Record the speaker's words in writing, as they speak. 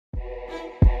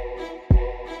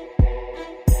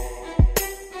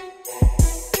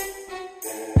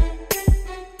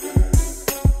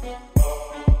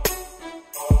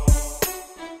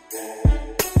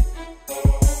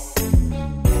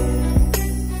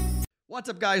What's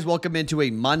up, guys? Welcome into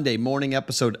a Monday morning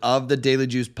episode of the Daily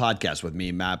Juice Podcast with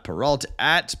me, Matt Perrault,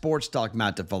 at Sports Talk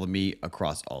Matt, to follow me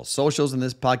across all socials. And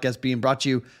this podcast being brought to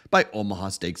you by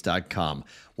OmahaSteaks.com.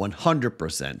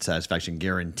 100% satisfaction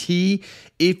guarantee.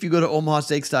 If you go to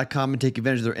OmahaSteaks.com and take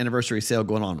advantage of their anniversary sale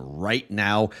going on right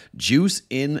now, juice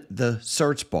in the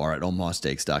search bar at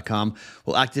OmahaSteaks.com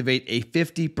will activate a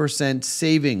 50%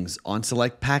 savings on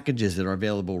select packages that are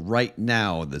available right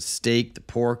now. The steak, the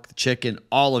pork, the chicken,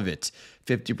 all of it.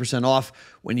 50% off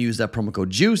when you use that promo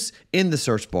code JUICE in the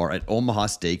search bar at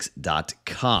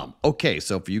omahasteaks.com. Okay,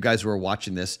 so for you guys who are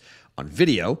watching this on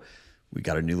video, we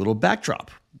got a new little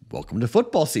backdrop. Welcome to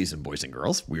football season, boys and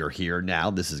girls. We are here now.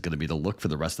 This is going to be the look for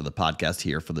the rest of the podcast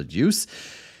here for the Juice,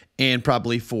 and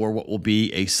probably for what will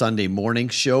be a Sunday morning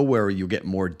show where you'll get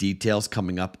more details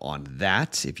coming up on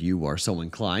that. If you are so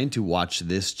inclined to watch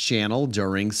this channel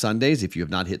during Sundays, if you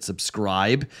have not hit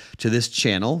subscribe to this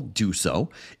channel, do so.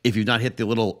 If you've not hit the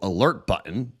little alert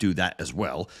button, do that as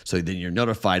well. So then you're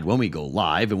notified when we go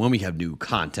live and when we have new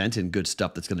content and good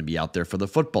stuff that's going to be out there for the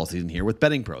football season here with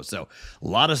BettingPros. So a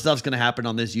lot of stuff's going to happen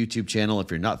on this YouTube channel. If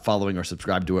you're not following or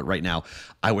subscribed to it right now,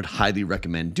 I would highly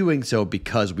recommend doing so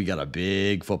because we got a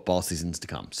big football seasons to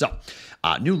come. So,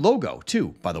 new logo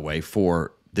too, by the way,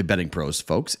 for the BettingPros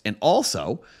folks. And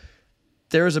also,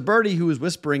 there is a birdie who is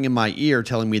whispering in my ear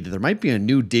telling me that there might be a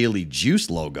new Daily Juice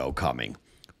logo coming.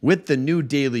 With the new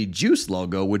Daily Juice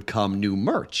logo would come new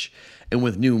merch. And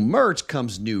with new merch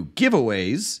comes new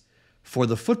giveaways for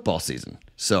the football season.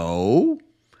 So,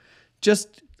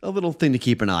 just a little thing to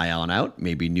keep an eye on out.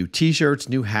 Maybe new t-shirts,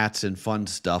 new hats, and fun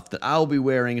stuff that I'll be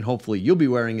wearing and hopefully you'll be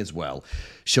wearing as well,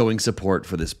 showing support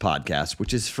for this podcast,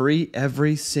 which is free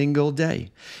every single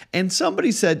day. And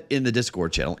somebody said in the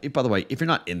Discord channel, by the way, if you're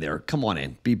not in there, come on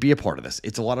in. Be a part of this.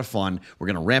 It's a lot of fun. We're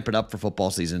going to ramp it up for football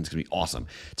season. It's going to be awesome.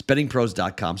 It's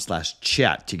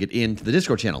bettingpros.com/chat to get into the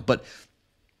Discord channel. But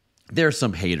there's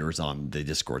some haters on the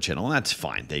Discord channel, and that's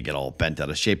fine. They get all bent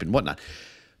out of shape and whatnot.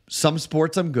 Some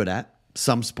sports I'm good at.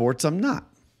 Some sports I'm not.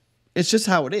 It's just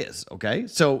how it is, okay?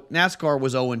 So NASCAR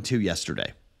was 0-2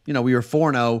 yesterday. You know, we were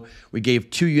 4-0. We gave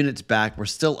 2 units back. We're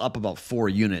still up about 4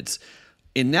 units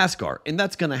in NASCAR, and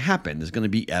that's going to happen. There's going to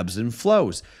be ebbs and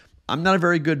flows. I'm not a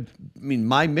very good,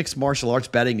 my mixed martial arts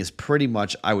betting is pretty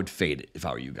much, I would fade it if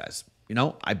I were you guys. You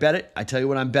know, I bet it. I tell you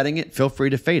when I'm betting it. Feel free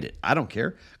to fade it. I don't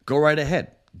care. Go right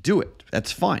ahead. Do it.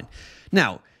 That's fine.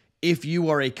 Now, if you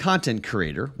are a content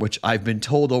creator, which I've been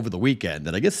told over the weekend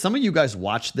that I guess some of you guys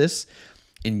watch this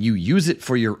and you use it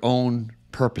for your own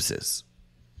purposes,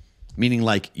 meaning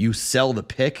like you sell the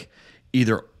pick,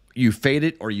 either you fade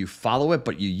it or you follow it,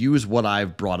 but you use what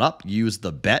I've brought up, use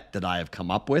the bet that I have come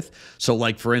up with. So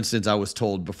like, for instance, I was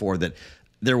told before that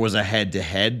there was a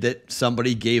head-to-head that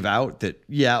somebody gave out that,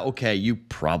 yeah, okay, you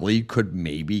probably could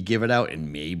maybe give it out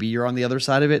and maybe you're on the other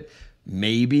side of it,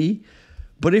 maybe.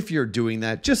 But if you're doing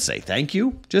that, just say thank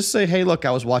you. Just say, hey, look, I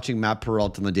was watching Matt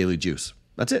Perrault on the Daily Juice.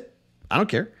 That's it. I don't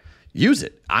care. Use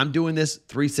it. I'm doing this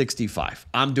 365.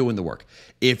 I'm doing the work.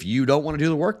 If you don't want to do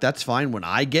the work, that's fine. When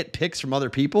I get picks from other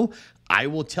people, I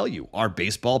will tell you. Our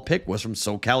baseball pick was from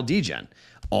SoCal DGen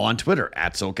on Twitter,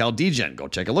 at SoCal DGen. Go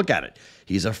check a look at it.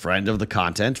 He's a friend of the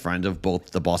content, friend of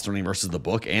both the Boston Running versus the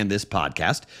book and this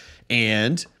podcast.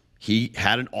 And he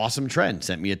had an awesome trend.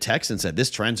 Sent me a text and said,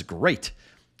 this trend's great.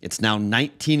 It's now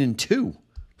 19-2,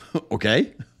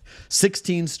 okay?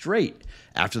 16 straight.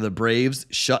 After the Braves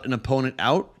shut an opponent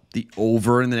out, the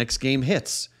over in the next game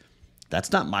hits.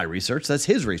 That's not my research. That's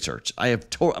his research. I have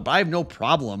no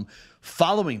problem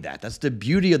following that. That's the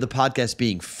beauty of the podcast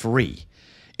being free,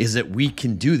 is that we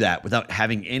can do that without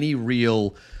having any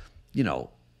real,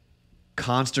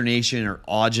 consternation or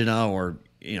agina or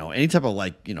any type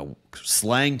of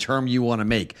slang term you want to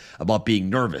make about being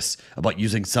nervous about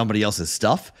using somebody else's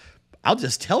stuff. I'll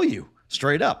just tell you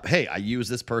straight up, hey, I use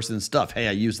this person's stuff. Hey,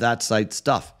 I use that site's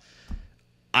stuff.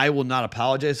 I will not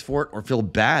apologize for it or feel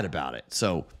bad about it.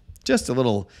 So just a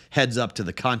little heads up to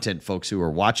the content folks who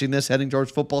are watching this heading towards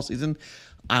football season.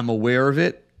 I'm aware of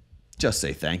it. Just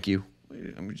say thank you.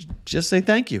 Just say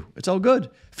thank you. It's all good.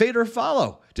 Fade or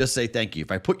follow. Just say thank you.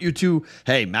 If I put you to,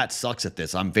 hey, Matt sucks at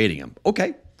this, I'm fading him.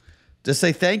 Okay. Just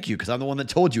say thank you because I'm the one that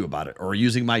told you about it or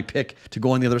using my pick to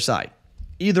go on the other side.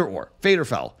 Either or. Fade or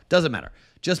foul. Doesn't matter.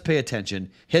 Just pay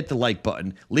attention. Hit the like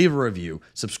button. Leave a review.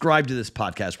 Subscribe to this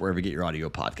podcast wherever you get your audio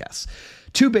podcasts.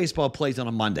 2 baseball plays on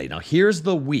a Monday. Now, here's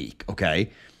the week,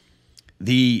 okay?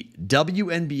 The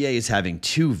WNBA is having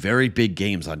 2 very big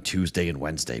games on Tuesday and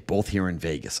Wednesday, both here in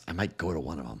Vegas. I might go to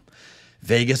one of them.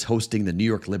 Vegas hosting the New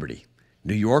York Liberty.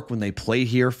 New York, when they played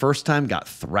here first time, got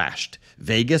thrashed.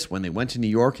 Vegas, when they went to New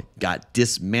York, got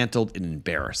dismantled and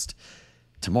embarrassed.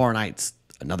 Tomorrow night's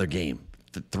another game.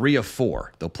 3 of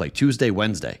 4. They'll play Tuesday,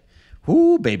 Wednesday.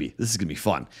 Whoo, baby. This is going to be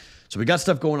fun. So we got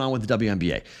stuff going on with the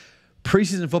WNBA.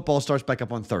 Preseason football starts back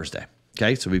up on Thursday.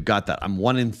 Okay, so we've got that. I'm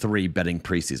 1-3 betting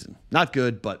preseason. Not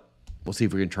good, but we'll see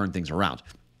if we can turn things around.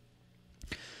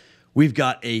 We've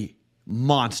got a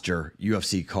monster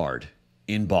UFC card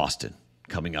in Boston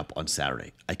coming up on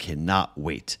Saturday. I cannot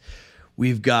wait.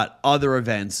 We've got other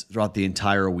events throughout the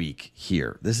entire week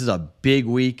here. This is a big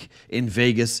week in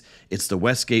Vegas. It's the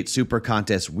Westgate Super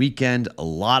Contest weekend. A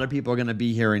lot of people are going to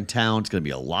be here in town. It's going to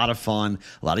be a lot of fun.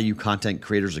 A lot of you content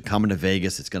creators are coming to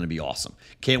Vegas. It's going to be awesome.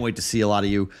 Can't wait to see a lot of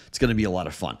you. It's going to be a lot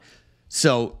of fun.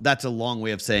 So that's a long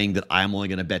way of saying that I'm only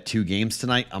going to bet 2 games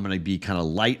tonight. I'm going to be kind of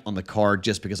light on the card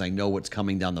just because I know what's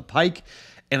coming down the pike.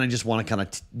 And I just want to kind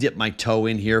of dip my toe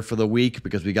in here for the week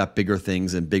because we got bigger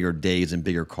things and bigger days and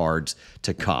bigger cards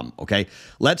to come, okay?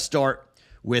 Let's start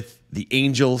with the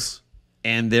Angels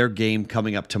and their game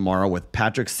coming up tomorrow with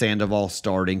Patrick Sandoval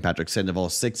starting. Patrick Sandoval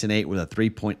 6-8 with a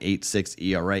 3.86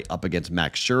 ERA up against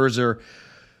Max Scherzer.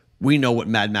 We know what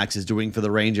Mad Max is doing for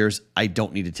the Rangers. I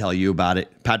don't need to tell you about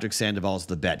it. Patrick Sandoval is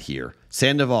the bet here.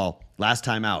 Sandoval, last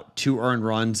time out, 2 earned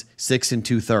runs, 6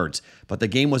 2/3, but the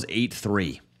game was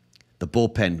 8-3. The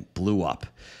bullpen blew up.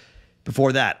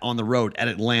 Before that, on the road at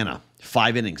Atlanta,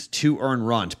 5 innings, 2 earned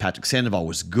runs. Patrick Sandoval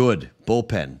was good.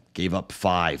 Bullpen gave up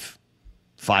 5.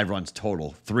 5 runs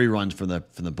total, 3 runs from the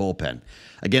bullpen.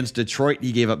 Against Detroit,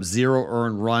 he gave up 0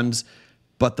 earned runs,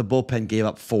 but the bullpen gave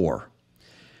up 4.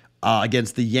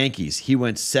 Against the Yankees, he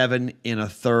went 7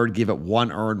 1/3, gave up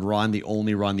 1 earned run, the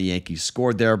only run the Yankees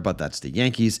scored there, but that's the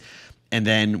Yankees. And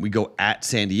then we go at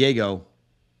San Diego,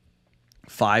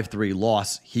 5-3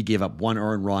 loss. He gave up 1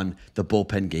 earned run. The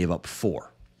bullpen gave up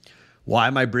 4. Why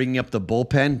am I bringing up the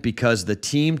bullpen? Because the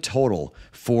team total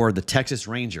for the Texas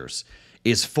Rangers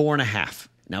is 4.5.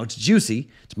 Now, it's juicy.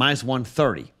 It's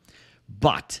 -130.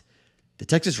 But the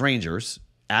Texas Rangers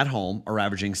at home are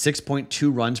averaging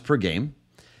 6.2 runs per game.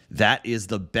 That is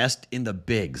the best in the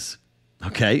bigs.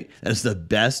 Okay? That is the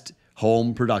best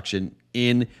home production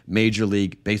in Major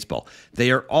League Baseball.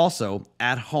 They are also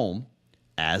at home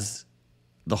as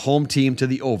the home team to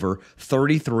the over,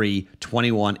 33,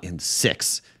 21, and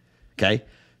 6. Okay?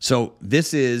 So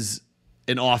this is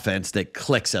an offense that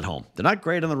clicks at home. They're not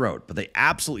great on the road, but they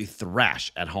absolutely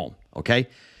thrash at home. Okay?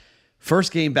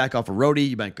 First game back off a roadie,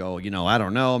 you might go, I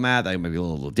don't know, Matt. That might be a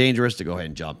little dangerous to go ahead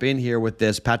and jump in here with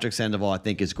this. Patrick Sandoval, I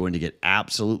think, is going to get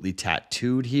absolutely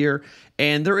tattooed here.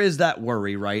 And there is that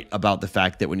worry, right, about the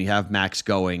fact that when you have Max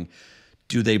going,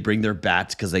 do they bring their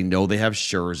bats because they know they have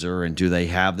Scherzer, and do they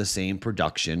have the same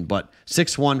production? But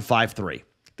 6-1, 5-3.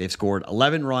 They've scored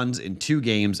 11 runs in 2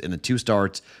 games in the 2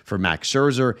 starts for Max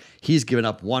Scherzer. He's given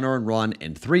up 1 earned run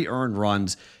and 3 earned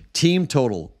runs. Team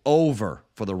total over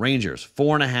for the Rangers,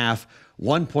 4.5,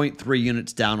 1.3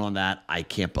 units down on that. I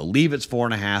can't believe it's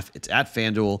 4.5. It's at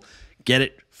FanDuel. Get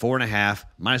it, 4.5,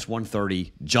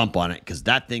 -130. Jump on it because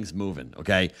that thing's moving,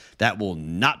 okay? That will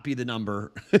not be the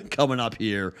number coming up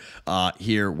here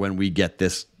when we get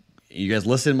this. You guys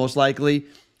listen, most likely.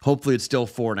 Hopefully it's still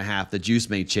 4.5. The juice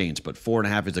may change, but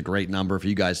 4.5 is a great number. For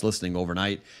you guys listening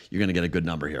overnight, you're going to get a good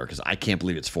number here because I can't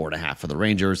believe it's 4.5 for the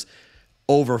Rangers.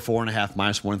 Over 4.5,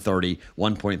 -130,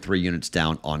 1.3 units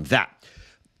down on that.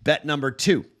 Bet number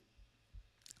 2.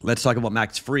 Let's talk about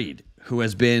Max Fried, who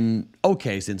has been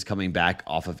okay since coming back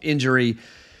off of injury.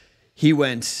 He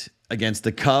went against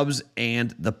the Cubs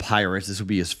and the Pirates. This will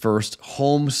be his first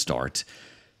home start.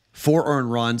 4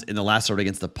 earned runs in the last start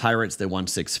against the Pirates. They won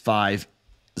 6-5.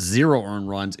 0 earned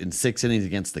runs in 6 innings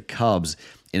against the Cubs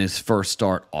in his first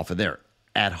start off of there.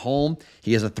 At home,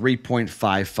 he has a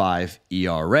 3.55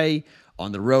 ERA.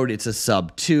 On the road, it's a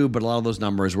sub-2, but a lot of those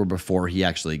numbers were before he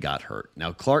actually got hurt.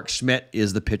 Now, Clark Schmidt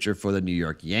is the pitcher for the New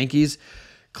York Yankees.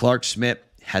 Clark Schmidt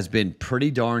has been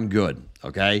pretty darn good,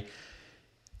 okay?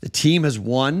 The team has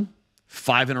won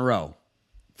 5 in a row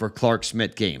for Clark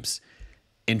Schmidt games.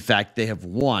 In fact, they have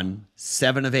won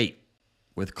 7 of 8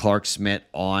 with Clark Schmidt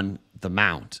on the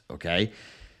mound, okay?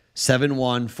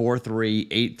 7-1, 4-3,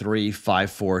 8-3,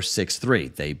 5-4, 6-3.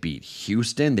 They beat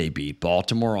Houston. They beat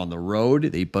Baltimore on the road.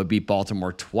 They beat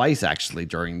Baltimore twice, actually,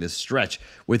 during this stretch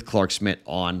with Clark Schmidt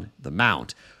on the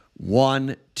mound.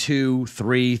 1, 2,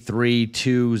 3, 3,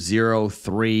 2, 0,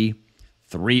 3.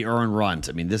 3 earned runs.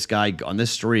 I mean, this guy on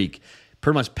this streak,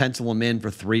 pretty much pencil him in for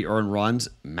 3 earned runs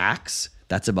max.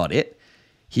 That's about it.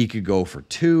 He could go for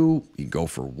 2. He could go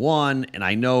for 1. And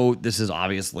I know this is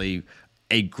obviously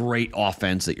a great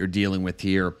offense that you're dealing with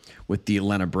here with the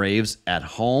Atlanta Braves at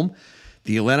home.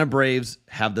 The Atlanta Braves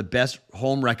have the best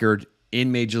home record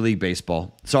in Major League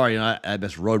Baseball. Sorry, not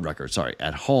best road record. Sorry,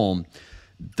 at home.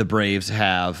 the Braves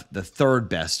have the third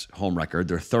best home record.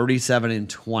 They're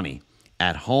 37-20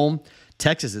 at home.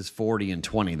 Texas is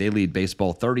 40-20. They lead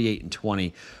baseball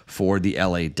 38-20 for the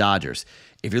LA Dodgers.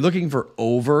 If you're looking for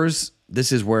overs,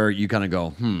 this is where you kind of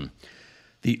go,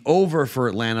 The over for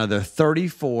Atlanta, they're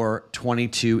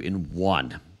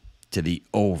 34-22-1 to the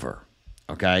over,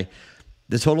 okay?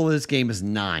 The total of this game is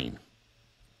 9.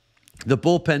 The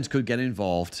bullpens could get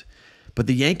involved, but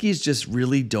the Yankees just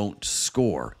really don't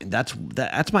score. And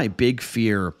that's my big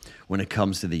fear when it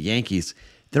comes to the Yankees.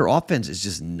 Their offense is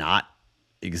just not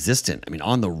existent. I mean,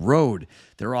 on the road,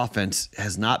 their offense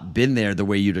has not been there the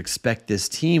way you'd expect this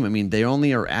team. I mean, they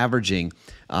only are averaging,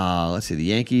 the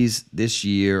Yankees this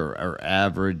year are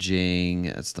averaging,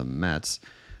 that's the Mets.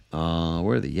 Where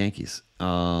are the Yankees?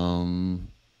 Boy,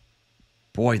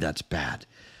 that's bad.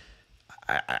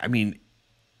 I mean,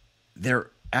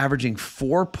 they're averaging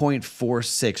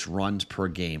 4.46 runs per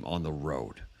game on the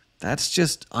road. That's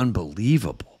just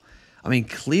unbelievable. I mean,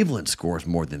 Cleveland scores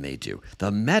more than they do.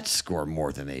 The Mets score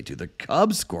more than they do. The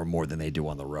Cubs score more than they do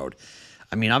on the road.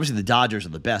 I mean, obviously the Dodgers are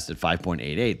the best at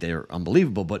 5.88. They're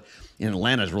unbelievable, but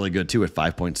Atlanta is really good too at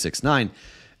 5.69.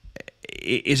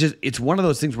 It's one of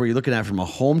those things where you're looking at it from a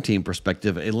home team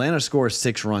perspective. Atlanta scores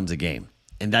 6 runs a game,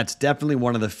 and that's definitely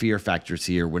one of the fear factors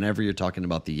here whenever you're talking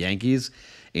about the Yankees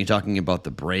and you're talking about the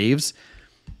Braves.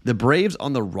 The Braves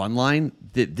on the run line,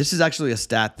 this is actually a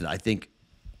stat that I think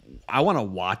I want to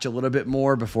watch a little bit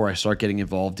more before I start getting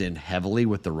involved in heavily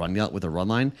with the run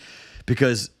line,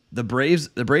 because the Braves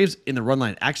in the run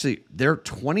line, actually they're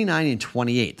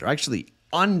 29-28. They're actually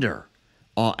under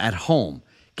at home,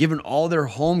 given all their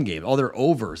home games, all their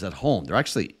overs at home. They're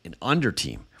actually an under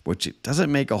team, which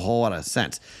doesn't make a whole lot of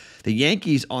sense. The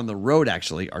Yankees on the road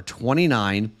actually are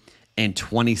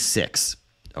 29-26.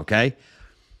 Okay.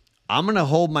 I'm going to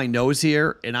hold my nose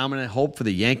here, and I'm going to hope for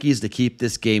the Yankees to keep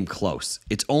this game close.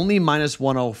 It's only minus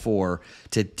 104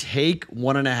 to take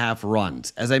 1.5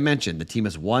 runs. As I mentioned, the team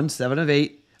has won 7 of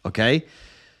 8, okay?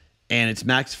 And it's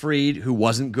Max Fried, who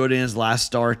wasn't good in his last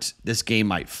start. This game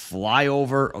might fly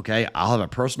over, okay? I'll have a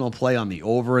personal play on the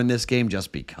over in this game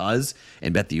just because,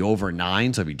 and bet the over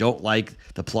 9. So if you don't like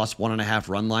the plus 1.5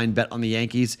 run line bet on the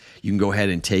Yankees, you can go ahead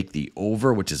and take the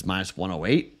over, which is minus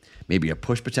 108. Maybe a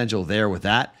push potential there with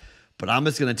that. But I'm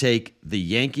just going to take the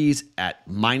Yankees at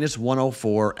minus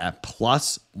 104 at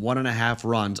plus 1.5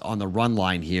 runs on the run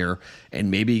line here. And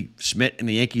maybe Schmidt and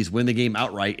the Yankees win the game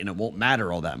outright, and it won't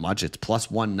matter all that much. It's plus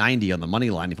 190 on the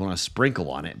money line if you want to sprinkle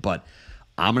on it. But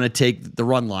I'm going to take the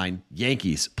run line.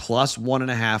 Yankees plus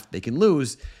 1.5. They can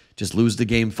lose. Just lose the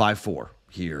game 5-4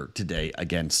 here today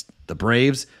against the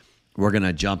Braves. We're going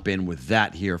to jump in with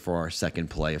that here for our second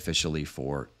play officially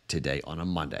for today on a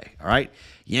Monday. All right.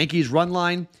 Yankees run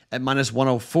line at minus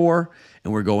 104,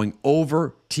 and we're going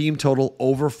over team total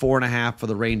over 4.5 for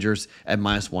the Rangers at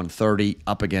minus 130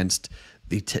 up against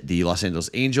the Los Angeles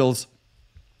Angels.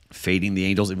 Fading the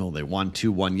Angels, even though they won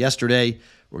 2-1 yesterday.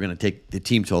 We're going to take the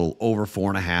team total over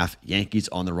 4.5. Yankees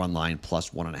on the run line plus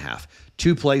 1.5.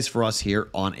 2 plays for us here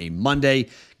on a Monday.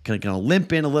 Going to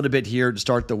limp in a little bit here to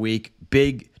start the week.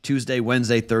 Big Tuesday,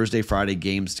 Wednesday, Thursday, Friday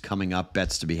games coming up.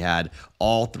 Bets to be had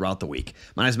all throughout the week.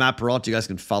 My name is Matt Perrault. You guys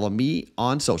can follow me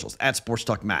on socials at Sports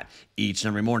Talk Matt each and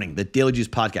every morning. The Daily Juice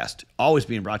Podcast always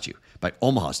being brought to you by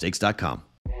OmahaSteaks.com.